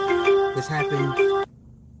happened.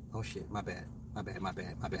 Oh shit, my bad.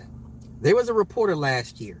 There was a reporter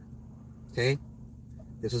last year. Okay,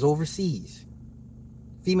 this was overseas.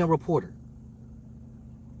 Female reporter.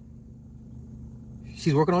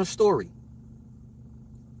 She's working on a story.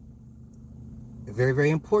 A very, very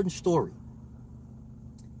important story.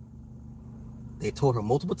 They told her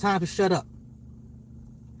multiple times to shut up.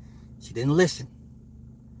 She didn't listen.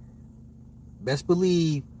 Best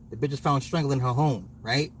believe the bitch was found strangled in her home,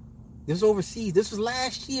 right? This was overseas. This was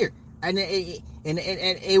last year. And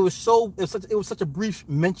it was such a brief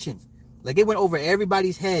mention. Like it went over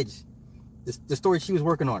everybody's heads. The story she was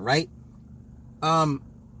working on, right?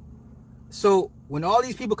 So when all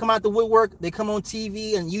these people come out the woodwork, they come on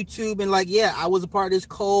TV and YouTube and like, yeah, I was a part of this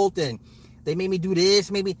cult and they made me do this.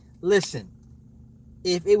 Maybe listen,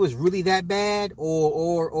 if it was really that bad,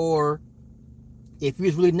 or if you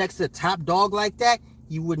was really next to the top dog like that,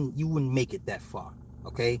 you wouldn't make it that far.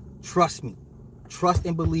 Okay, trust me, trust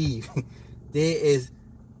and believe. There's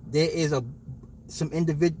a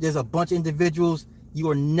bunch of individuals you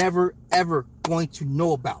are never ever going to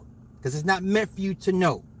know about because it's not meant for you to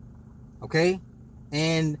know. Okay,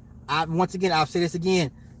 and I'll say this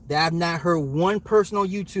again, that I've not heard one person on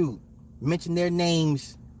YouTube mention their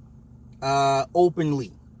names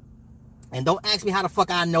openly. And don't ask me how the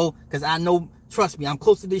fuck I know, because I know, trust me, I'm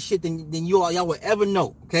closer to this shit than y'all will ever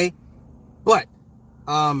know. Okay, but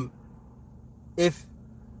if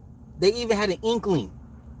they even had an inkling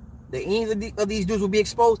that any of these dudes would be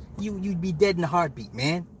exposed, you'd be dead in a heartbeat,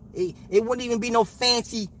 man. It wouldn't even be no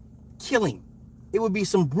fancy killing. It would be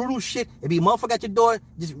some brutal shit. It'd be a motherfucker at your door,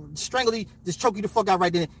 just strangle you, just choke you the fuck out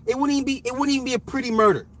right then. It wouldn't even be a pretty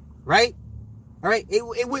murder, right? All right.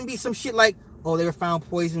 It wouldn't be some shit like, oh, they were found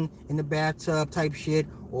poisoned in the bathtub type shit,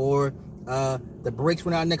 or the brakes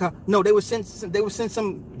went out in their car. No, they would send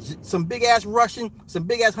some big ass Russian, some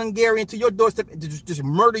big ass Hungarian to your doorstep to just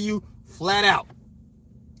murder you flat out.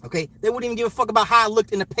 Okay, they wouldn't even give a fuck about how I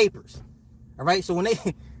looked in the papers. All right, so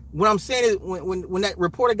what I'm saying is when that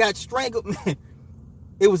reporter got strangled, man,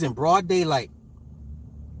 it was in broad daylight.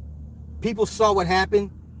 People saw what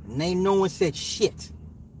happened, and no one said shit.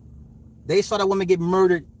 They saw that woman get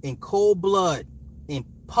murdered in cold blood, in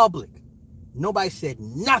public. Nobody said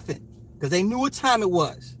nothing, because they knew what time it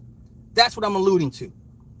was. That's what I'm alluding to.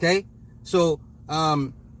 Okay? So,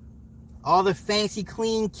 all the fancy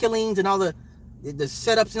clean killings and all the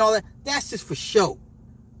setups and all that, that's just for show.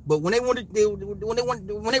 But when they ready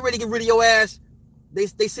to get rid of your ass, they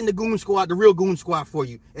send the goon squad, the real goon squad for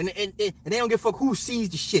you. And they don't give a fuck who sees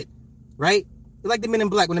the shit. Right? It's like the Men in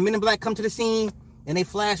Black. When the Men in Black come to the scene and they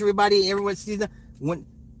flash everybody, everyone sees them.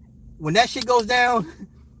 When that shit goes down,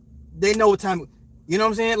 they know what time. You know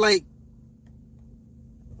what I'm saying? Like,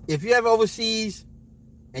 if you ever overseas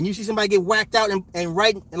and you see somebody get whacked out and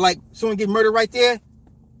like someone get murdered right there,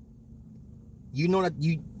 you know that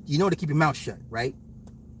you know to keep your mouth shut, right?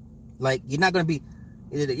 Like, you're not gonna be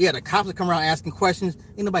Yeah, the cops will come around asking questions.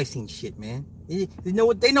 Ain't nobody seen shit, man. They know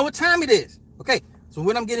what time it is. Okay, so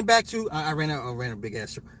what I'm getting back to, I ran a big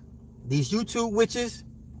ass. These YouTube witches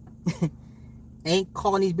ain't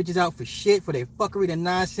calling these bitches out for shit, for their fuckery, their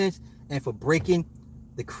nonsense, and for breaking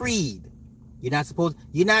the creed.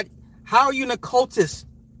 How are you an occultist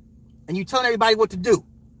and you telling everybody what to do?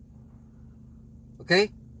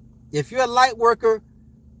 Okay? If you're a light worker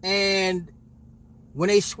and when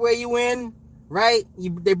they swear you in, right,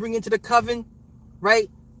 they bring you into the coven, right?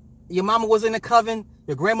 Your mama was in the coven,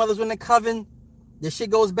 your grandmother's in the coven, this shit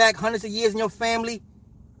goes back hundreds of years in your family.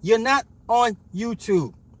 You're not on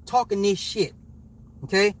YouTube talking this shit.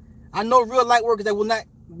 Okay? I know real light workers that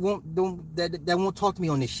won't talk to me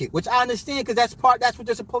on this shit, which I understand because that's what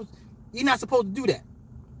they're supposed. You're not supposed to do that,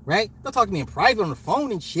 right? They'll talk to me in private on the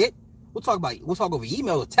phone and shit. We'll talk over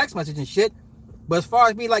email or text message and shit. But as far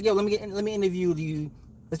as me like, yo, let me interview you.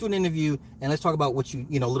 Let's do an interview and let's talk about what a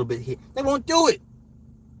little bit here. They won't do it.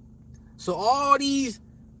 So all these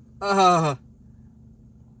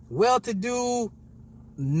well-to-do,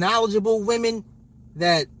 knowledgeable women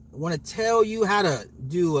that want to tell you how to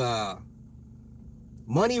do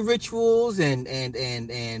money rituals and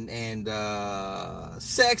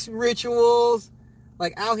sex rituals,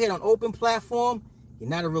 like out here on open platform, you're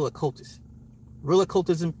not a real occultist. Real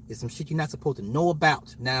occultism is some shit you're not supposed to know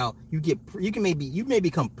about. Now you may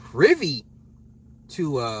become privy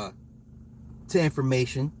to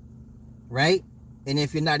information, right? And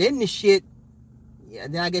if you're not in this shit, yeah,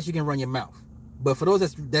 then I guess you can run your mouth. But for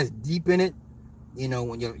those that's deep in it,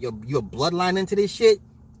 when your bloodline into this shit,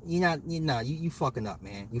 you fucking up,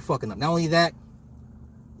 man. You fucking up. Not only that,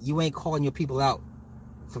 you ain't calling your people out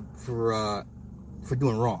for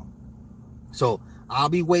doing wrong. So I'll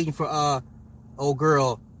be waiting for old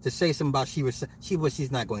girl to say something about she's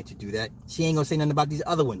not going to do that. She ain't gonna say nothing about these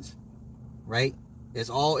other ones, right? It's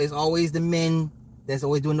always the men that's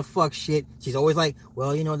always doing the fuck shit. She's always like,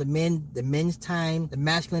 well, the men's time, the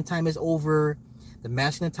masculine time is over. The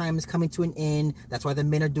masculine time is coming to an end. That's why the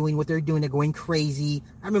men are doing what they're doing. They're going crazy.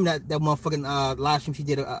 I remember that motherfucking live stream she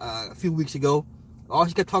did a few weeks ago. All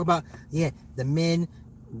she kept talking about, yeah, the men.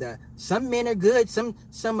 Some men are good. Some.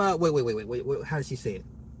 Wait. How did she say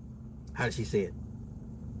it?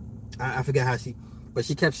 I forgot how she. But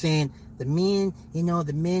she kept saying the men.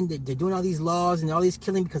 They're doing all these laws and all these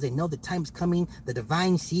killing because they know the time's coming. The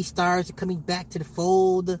divine sea stars are coming back to the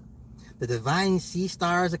fold. The divine sea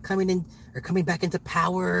stars are coming back into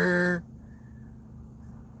power.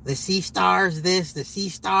 The sea stars this, the sea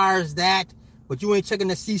stars that. But you ain't checking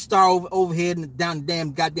the sea star over here down the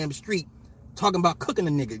damn goddamn street talking about cooking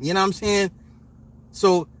a nigga. You know what I'm saying?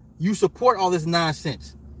 So you support all this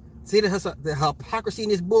nonsense. See the hypocrisy in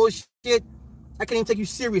this bullshit? I can't even take you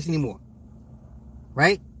serious anymore.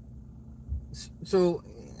 Right? So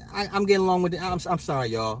I'm getting along with it. I'm sorry,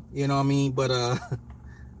 y'all. You know what I mean? But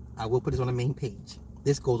I will put this on the main page.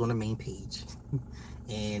 This goes on the main page.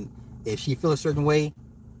 And if she feels a certain way,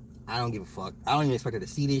 I don't give a fuck. I don't even expect her to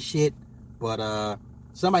see this shit. But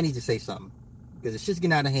somebody needs to say something. Because the shit's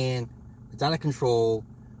getting out of hand. It's out of control.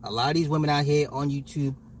 A lot of these women out here on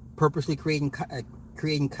YouTube purposely creating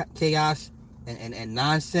chaos and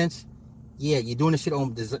nonsense. Yeah, you're doing this shit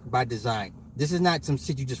by design. This is not some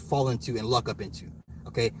shit you just fall into and luck up into.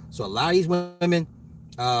 Okay? So a lot of these women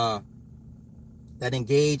that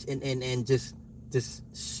engage in just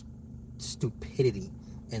stupidity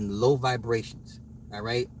and low vibrations. All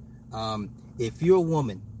right. If you're a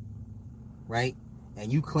woman, right,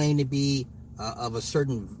 and you claim to be of a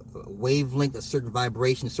certain wavelength, a certain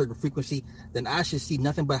vibration, a certain frequency, then I should see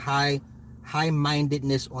nothing but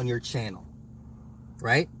high-mindedness on your channel,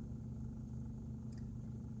 right?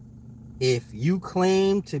 If you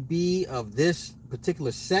claim to be of this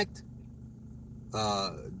particular sect,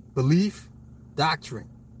 belief, doctrine,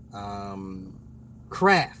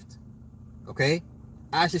 craft, okay,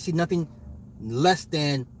 I should see nothing less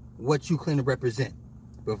than what you claim to represent.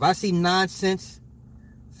 But if I see nonsense,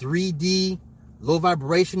 3D, low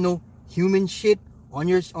vibrational human shit on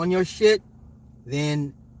your shit,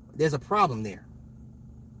 then there's a problem there.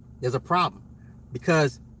 There's a problem,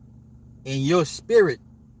 because in your spirit,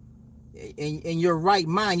 in your right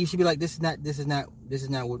mind, you should be like, this doesn't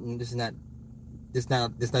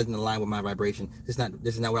align with my vibration. This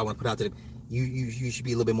is not what I want to put out there. You should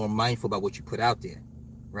be a little bit more mindful about what you put out there,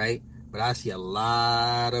 right? But I see a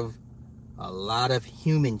lot of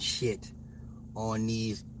human shit on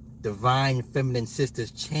these divine feminine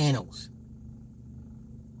sisters channels,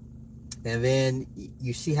 and then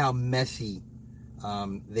you see how messy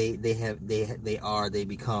they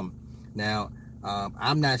become. Now,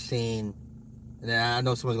 I'm not saying And then I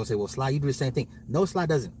know someone's gonna say, well, Sly, you do the same thing. No, Sly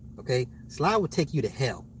doesn't. Okay, Sly will take you to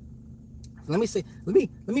hell. Let me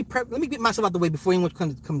get myself out the way before anyone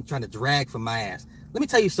come trying to drag from my ass. Let me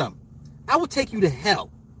tell you something. I will take you to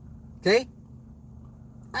hell. Okay?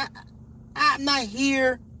 I'm not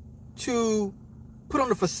here to put on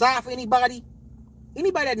the facade for anybody.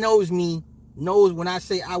 Anybody that knows me knows when I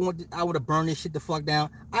say I want to burn this shit the fuck down,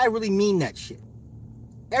 I really mean that shit.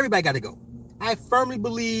 Everybody got to go. I firmly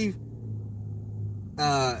believe,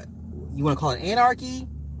 you want to call it anarchy,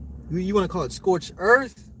 you want to call it scorched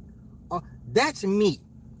earth, that's me.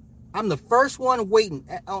 I'm the first one waiting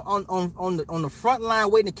on the front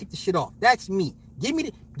line, waiting to kick the shit off. That's me. Give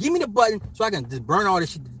me the button so I can just burn all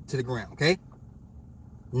this shit to the ground. Okay.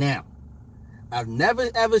 Now, I've never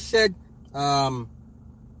ever said, I've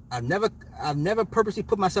never purposely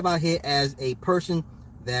put myself out here as a person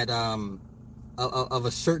that of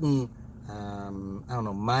a certain I don't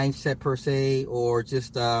know, mindset per se, or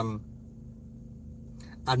just I've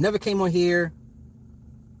never came on here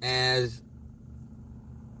as,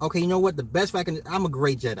 okay, you know what, the best way I'm a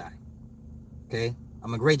great Jedi. Okay,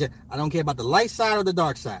 I'm a great Jedi. I don't care about the light side or the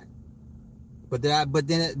dark side. But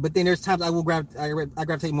then there's times I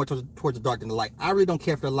gravitate more towards the dark than the light. I really don't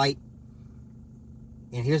care for the light.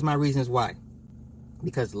 And here's my reasons why.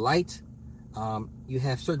 Because light, you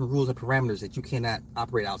have certain rules and parameters that you cannot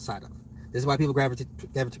operate outside of. This is why people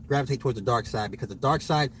gravitate towards the dark side, because the dark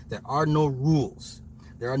side, there are no rules.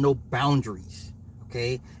 There are no boundaries.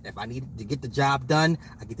 Okay? If I need to get the job done,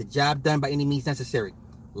 I get the job done by any means necessary.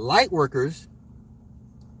 Light workers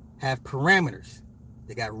have parameters.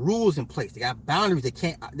 They got rules in place. They got boundaries they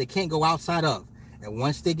can't go outside of. And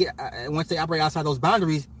once they operate outside those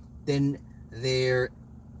boundaries, then they're,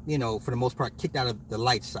 for the most part, kicked out of the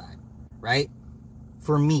light side, right?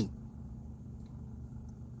 For me,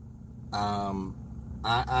 I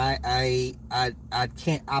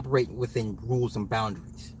can't operate within rules and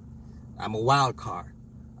boundaries. I'm a wild card.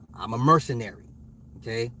 I'm a mercenary.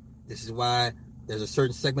 Okay, this is why there's a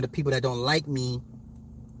certain segment of people that don't like me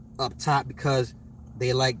up top, because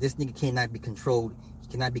they like, this nigga cannot be controlled. He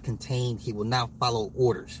cannot be contained. He will not follow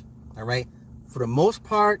orders. All right. For the most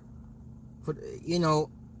part,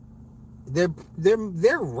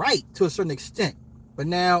 they're right to a certain extent. But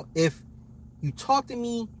now, if you talk to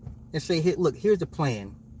me and say, hey, look, here's the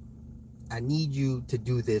plan. I need you to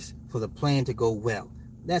do this for the plan to go well.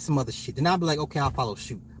 That's some other shit. Then I'll be like, okay, I'll follow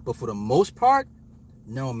suit. But for the most part,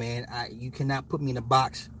 no, man. You cannot put me in a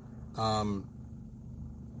box. I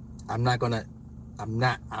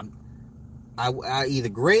either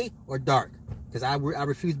gray or dark, because I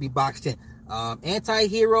refuse to be boxed in.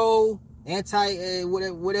 Anti-hero,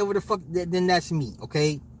 whatever the fuck, then that's me.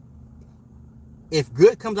 Okay. If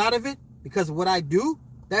good comes out of it because of what I do,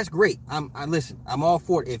 that's great. Listen, I'm all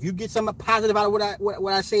for it. If you get something positive out of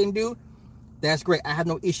what I say and do, that's great. I have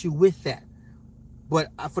no issue with that. But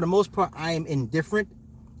for the most part, I am indifferent,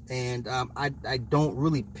 and I don't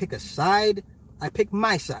really pick a side. I pick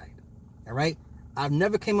my side. All right. I've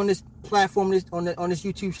never came on this platform, on this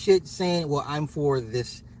YouTube shit, saying, well, I'm for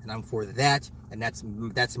this and I'm for that, and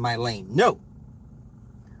that's my lane. No.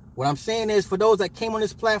 What I'm saying is, for those that came on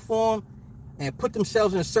this platform and put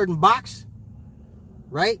themselves in a certain box,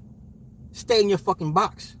 right? Stay in your fucking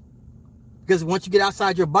box. Because once you get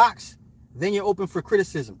outside your box, then you're open for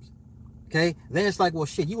criticisms. Okay? Then it's like, well,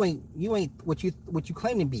 shit, you ain't what you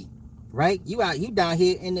claim to be, right? You down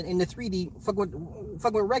here in the 3D fucking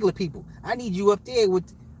with regular people. I need you up there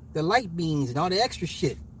with the light beams and all the extra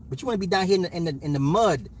shit. But you want to be down here in the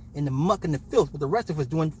mud, in the muck and the filth, with the rest of us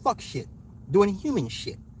doing fuck shit, doing human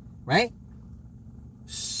shit, right?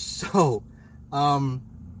 So, and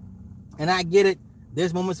I get it.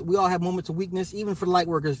 There's moments, we all have moments of weakness. Even for the light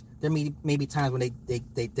workers, there may be times when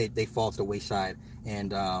they fall to the wayside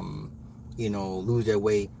and lose their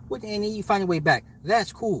way. And then you find your way back.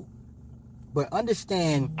 That's cool. But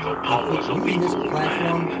understand, using this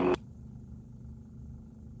platform,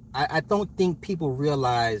 I don't think people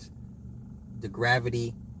realize the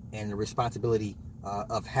gravity and the responsibility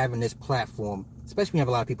of having this platform, especially when you have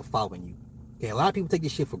a lot of people following you. Okay, a lot of people take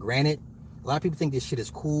this shit for granted. A lot of people think this shit is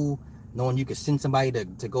cool, knowing you can send somebody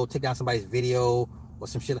to go take down somebody's video or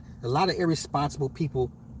some shit. A lot of irresponsible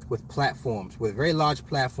people with platforms, with very large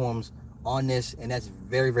platforms on this, and that's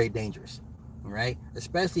very, very dangerous. Right?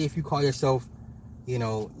 Especially if you call yourself, you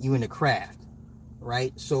in the craft,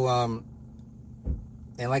 right? So, and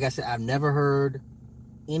like I said, I've never heard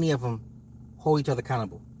any of them hold each other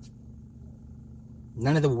accountable.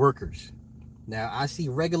 None of the workers. Now, I see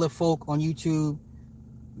regular folk on YouTube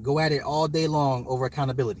go at it all day long over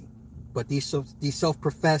accountability, but these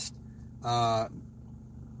self-professed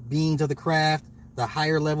beings of the craft, the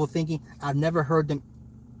higher level thinking, I've never heard them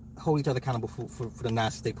hold each other accountable for the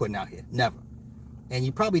nonsense they putting out here. Never. And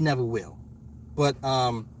you probably never will. But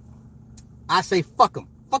I say fuck them.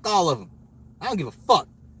 Fuck all of them. I don't give a fuck.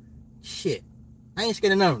 Shit. I ain't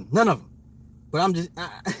scared of none of them. None of them. But I'm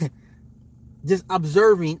just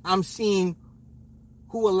observing. I'm seeing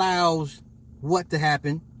who allows what to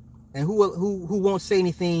happen and who won't say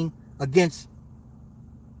anything against,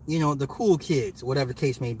 the cool kids, whatever the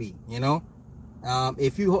case may be,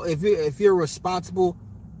 if you're a responsible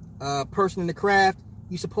person in the craft,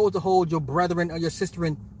 you're supposed to hold your brethren or your sister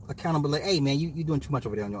accountable. Like, hey man, you doing too much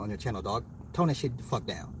over there on your channel, dog. Tone that shit the fuck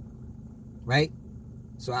down, right?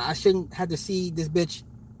 So I shouldn't have to see this bitch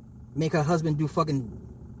make her husband do fucking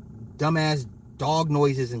dumbass dog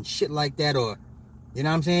noises and shit like that, or you know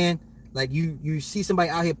what I'm saying? Like you see somebody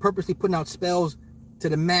out here purposely putting out spells to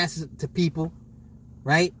the masses, to people,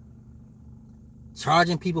 right?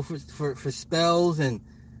 Charging people for spells, and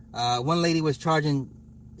one lady was charging.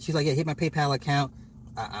 She's like, "Yeah, hit my PayPal account.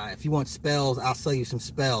 If you want spells, I'll sell you some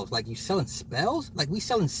spells." Like, you selling spells? Like, we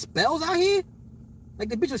selling spells out here? Like,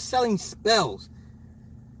 the bitch was selling spells.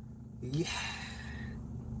 Yeah.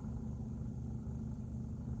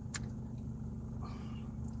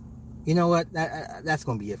 You know what? That's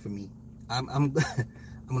gonna be it for me. I'm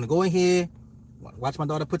gonna go in here, watch my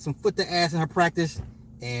daughter put some foot to ass in her practice,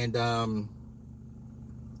 and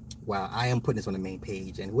wow, I am putting this on the main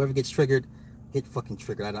page, and whoever gets triggered, get fucking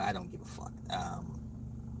triggered. I don't give a fuck.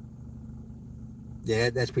 Yeah,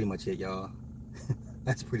 that's pretty much it, y'all.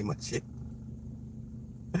 That's pretty much it.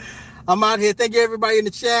 I'm out here. Thank you, everybody in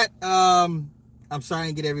the chat. I'm sorry I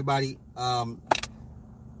didn't get everybody.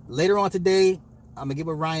 Later on today, I'm gonna get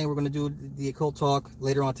with Ryan. We're gonna do the occult talk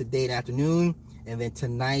later on today in the afternoon, and then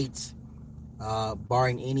tonight,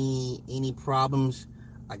 barring any problems,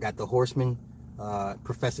 I got the Horseman,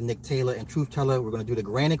 Professor Nick Taylor, and Truth Teller. We're gonna do the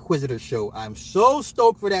Grand Inquisitor show. I'm so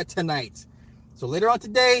stoked for that tonight. So later on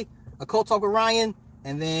today, occult talk with Ryan,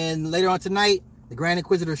 and then later on tonight, the Grand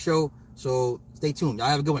Inquisitor show. So stay tuned. Y'all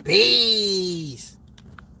have a good one. Peace.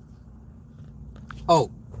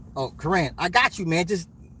 Oh, Karan, I got you, man. Just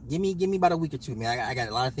give me about a week or two, man. I got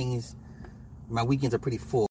a lot of things. My weekends are pretty full.